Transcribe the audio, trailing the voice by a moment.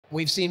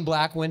We've seen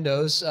black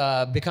windows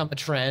become a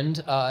trend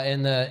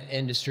in the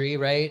industry,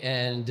 right?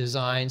 And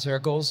design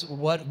circles.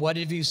 What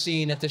have you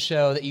seen at the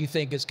show that you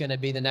think is going to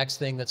be the next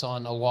thing that's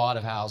on a lot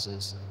of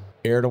houses?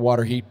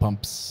 Air-to-water heat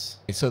pumps.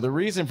 So the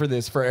reason for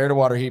this, for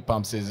air-to-water heat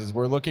pumps is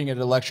we're looking at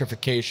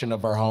electrification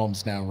of our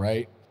homes now,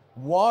 right?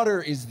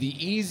 Water is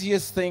the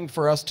easiest thing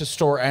for us to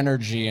store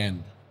energy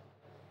in.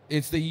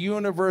 It's the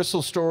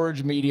universal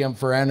storage medium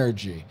for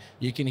energy.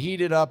 You can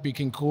heat it up, you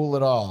can cool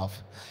it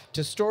off.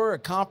 To store a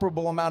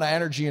comparable amount of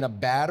energy in a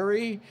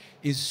battery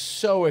is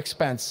so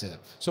expensive.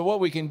 So what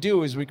we can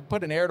do is we can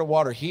put an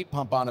air-to-water heat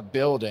pump on a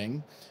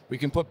building. We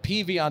can put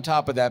PV on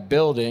top of that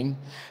building.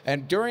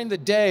 And during the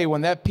day,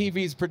 when that PV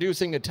is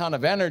producing a ton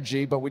of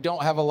energy, but we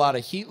don't have a lot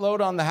of heat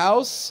load on the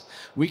house,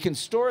 we can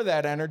store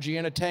that energy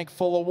in a tank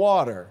full of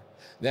water.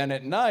 Then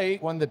at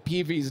night, when the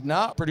PV is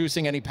not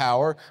producing any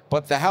power,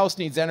 but the house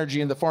needs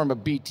energy in the form of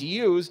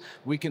BTUs,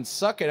 we can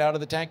suck it out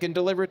of the tank and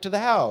deliver it to the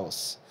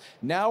house.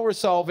 Now we're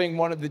solving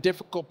one of the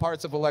difficult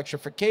parts of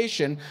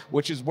electrification,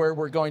 which is where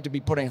we're going to be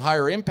putting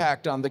higher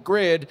impact on the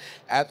grid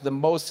at the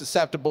most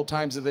susceptible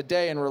times of the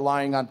day and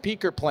relying on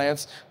peaker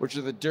plants, which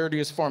are the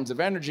dirtiest forms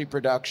of energy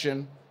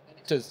production,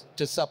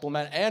 to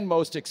supplement and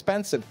most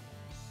expensive.